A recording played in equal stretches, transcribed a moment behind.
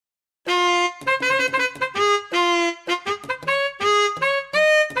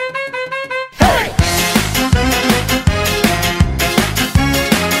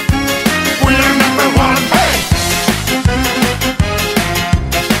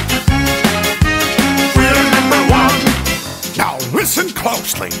listen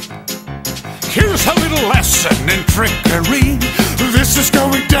closely. Here's a little lesson in trickery. This is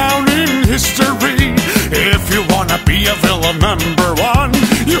going down in history. If you wanna be a villain #1,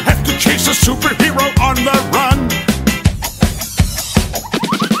 you have to chase a superhero on the run.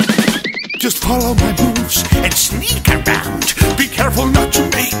 Just follow my moves and sneak around. Be careful not to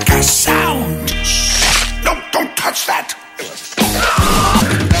make a sound. Shh! No, don't touch that!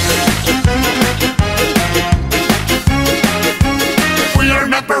 We are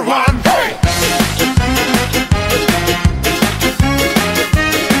 #1. Hey!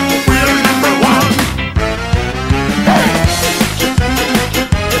 We are #1. Hey!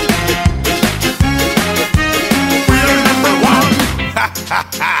 We are #1. Ha ha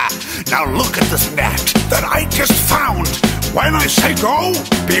ha! Now look at this net that I just found. When I say go,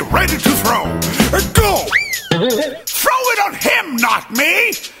 be ready to throw. Go! Throw it on him, not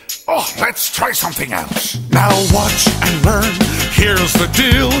me! Oh, let's try something else. Now watch and learn. Here's the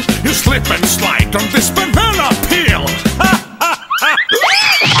deal. You slip and slide on this banana peel. Ha ha ha!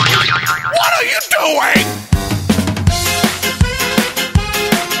 What are you doing?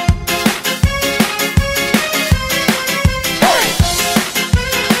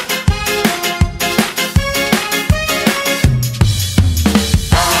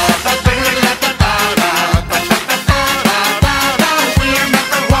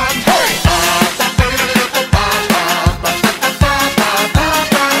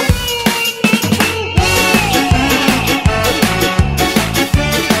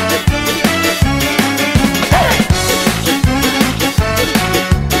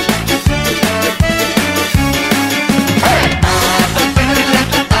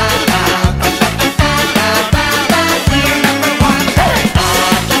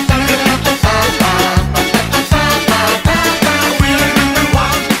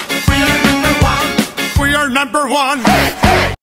 #1.